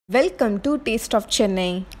Welcome to taste of Chennai.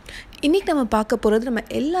 இன்றைக்கி நம்ம பார்க்க போகிறது நம்ம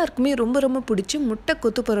எல்லாருக்குமே ரொம்ப பிடிச்ச முட்டை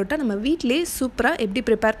கொத்து பரோட்டா நம்ம வீட்டிலேயே சூப்பராக எப்படி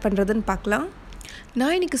ப்ரிப்பேர் பண்ணுறதுன்னு பார்க்கலாம்.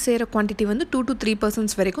 நான் இன்றைக்கி செய்கிற குவான்டிட்டி 2 to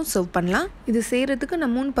 3% வரைக்கும் சர்வ் பண்ணலாம். இது செய்கிறதுக்கு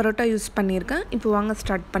நான் 3 பரோட்டா யூஸ் பண்ணியிருக்கேன். இப்போ வாங்க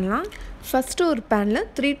ஸ்டார்ட் பண்ணலாம். ஃபஸ்ட்டு ஒரு பேனில்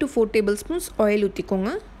 3 to 4 tablespoons ஆயில்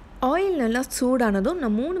ஊற்றிக்கோங்க. ஆயில் நல்லா சூடானதும்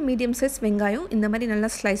நான் 3 மீடியம் சைஸ் வெங்காயம் இந்த மாதிரி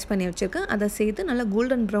நல்லா ஸ்லைஸ் பண்ணி வச்சுருக்கேன். அதை சேர்த்து நல்லா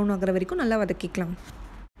கோல்டன் ப்ரௌன் ஆகிற வரைக்கும் நல்லா வதக்கிக்கலாம்.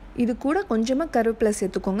 இது கூட கொஞ்சமாக கருவேப்பிலை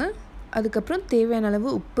சேர்த்துக்கோங்க. அதுக்கப்புறம் தேவையான அளவு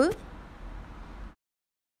உப்பு.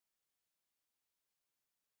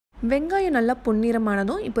 வெங்காயம் நல்லா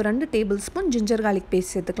பொன்னிறமானதும் இப்போ 2 tablespoon ஜிஞ்சர் garlic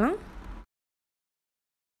பேஸ்ட் சேர்த்துக்கலாம்.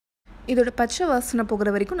 இதோட பச்சை வாசனை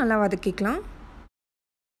போகிற வரைக்கும் நல்லா வதக்கிக்கலாம்.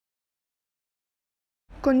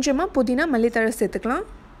 கொஞ்சமாக புதினா மல்லித்தழை சேர்த்துக்கலாம்.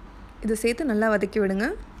 இதை சேர்த்து நல்லா வதக்கி விடுங்க.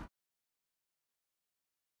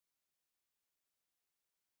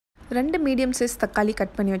 2 மீடியம் சைஸ் தக்காளி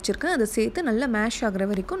கட் பண்ணி வச்சுருக்கேன். அதை சேர்த்து நல்லா மேஷ் ஆகிற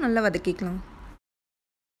வரைக்கும் நல்லா வதக்கிக்கலாம்.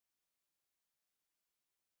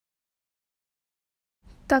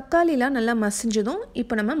 தக்காளிலாம் நல்லா மசிஞ்சதும்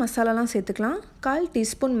இப்போ நம்ம மசாலாலாம் சேர்த்துக்கலாம். 1/4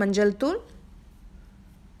 teaspoon மஞ்சள் தூள்,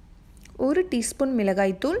 1 teaspoon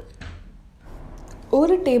மிளகாய் தூள்,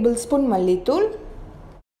 1 tablespoon மல்லித்தூள்,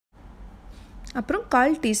 அப்புறம்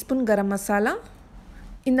 1/4 teaspoon கரம் மசாலா.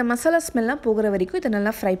 இந்த மசாலா ஸ்மெல்லாம் போகிற வரைக்கும் இதை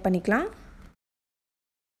நல்லா ஃப்ரை பண்ணிக்கலாம்.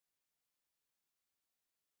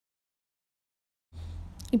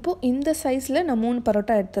 இப்போது இந்த சைஸில் நான் 3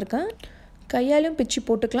 பரோட்டா எடுத்திருக்கேன். கையாலையும் பிச்சு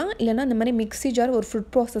போட்டுக்கலாம், இல்லைனா இந்த மாதிரி மிக்ஸி ஜார் ஒரு ஃபுட்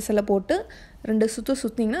ப்ராசஸில் போட்டு 2 சுற்று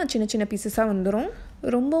சுற்றிங்கன்னா சின்ன பீசஸாக வந்துடும்.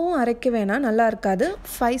 ரொம்பவும் அரைக்க வேணாம், நல்லா இருக்காது.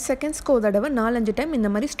 5 செகண்ட்ஸ்க்கு ஒரு தடவை 4-5 டைம்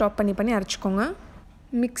இந்த மாதிரி ஸ்டாப் பண்ணி அரைச்சிக்கோங்க.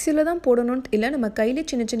 மிக்ஸியில் தான் போடணுன்ட்டு இல்லை, நம்ம கையிலே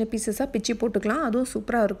சின்ன பீசஸாக பிச்சு போட்டுக்கலாம், அதுவும்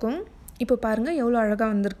சூப்பராக இருக்கும். இப்போ பாருங்கள் எவ்வளோ அழகாக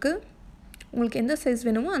வந்திருக்கு. உங்களுக்கு எந்த சைஸ்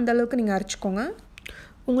வேணுமோ அந்த அளவுக்கு நீங்கள் அரைச்சிக்கோங்க.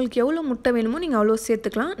 உங்களுக்கு எவ்வளோ முட்டை வேணுமோ நீங்கள் அவ்வளோ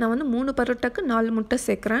சேர்த்துக்கலாம். நான் 3 பரோட்டாக்கு 4 முட்டை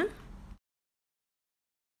சேர்க்குறேன்.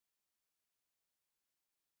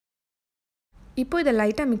 இப்போ இதை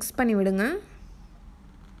லைட்டாக மிக்ஸ் பண்ணி விடுங்க.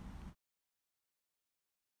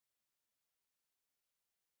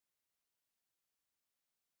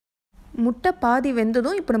 முட்டை பாதி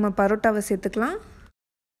வெந்ததும் இப்போ நம்ம பரோட்டாவை சேர்த்துக்கலாம்.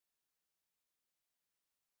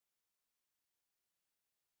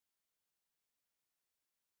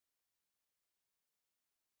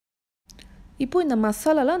 இப்போது இந்த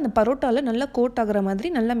மசாலாலாம் அந்த பரோட்டாவில் நல்லா கோட் ஆகிற மாதிரி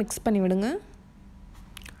நல்லா மிக்ஸ் பண்ணி விடுங்க.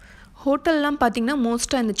 ஹோட்டல்லாம் பார்த்திங்கன்னா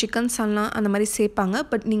மோஸ்ட்டாக இந்த சிக்கன் சால்னா அந்த மாதிரி சேர்ப்பாங்க.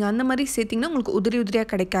 பட் நீங்கள் அந்த மாதிரி சேர்த்திங்கன்னா உங்களுக்கு உதிரியாக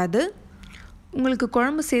கிடைக்காது. உங்களுக்கு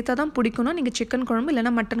குழம்பு சேர்த்தா தான் பிடிக்கணும், நீங்கள் சிக்கன் குழம்பு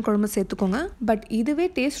இல்லைனா மட்டன் குழம்பு சேர்த்துக்கோங்க. பட் இதுவே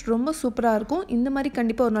டேஸ்ட் ரொம்ப சூப்பராக இருக்கும். இந்த மாதிரி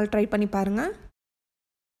கண்டிப்பாக ஒரு நாள் ட்ரை பண்ணி பாருங்கள்.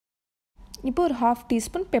 இப்போ ஒரு 1/2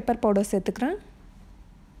 teaspoon பெப்பர் பவுடர் சேர்த்துக்கிறேன்.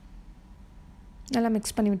 நல்லா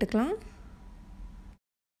மிக்ஸ் பண்ணி விட்டுக்கலாம்.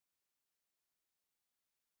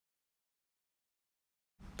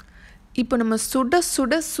 இப்போ நம்ம சுட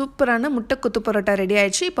சூப்பரான முட்டை கொத்து பரோட்டா ரெடி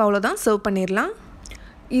ஆகிடுச்சு. இப்போ அவ்வளோதான், சர்வ் பண்ணிடலாம்.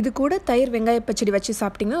 இது கூட தயிர் வெங்காய பச்சடி வச்சு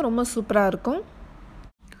சாப்பிட்டிங்கன்னா ரொம்ப சூப்பராக இருக்கும்.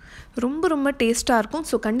 ரொம்ப டேஸ்ட்டாக இருக்கும்.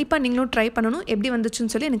 ஸோ கண்டிப்பாக நீங்களும் ட்ரை பண்ணணும். எப்படி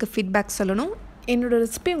வந்துச்சுன்னு சொல்லி எனக்கு ஃபீட்பேக் சொல்லணும். என்னோடய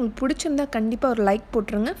ரெசிபி உங்களுக்கு பிடிச்சிருந்தா கண்டிப்பாக ஒரு லைக்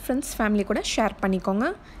போட்டுருங்க. ஃப்ரெண்ட்ஸ் ஃபேமிலி கூட ஷேர் பண்ணிக்கோங்க.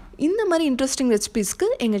 இந்த மாதிரி இன்ட்ரெஸ்டிங் ரெசிபீஸ்க்கு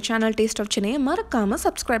எங்கள் சேனல் டேஸ்ட் ஆஃப் சென்னையை மறக்காமல்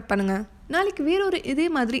சப்ஸ்கிரைப் பண்ணுங்கள். நாளைக்கு வேறொரு இதே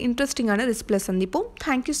மாதிரி இன்ட்ரெஸ்டிங்கான ரெசிபியில் சந்திப்போம்.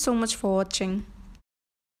 தேங்க்யூ ஸோ மச் ஃபார் வாட்சிங்.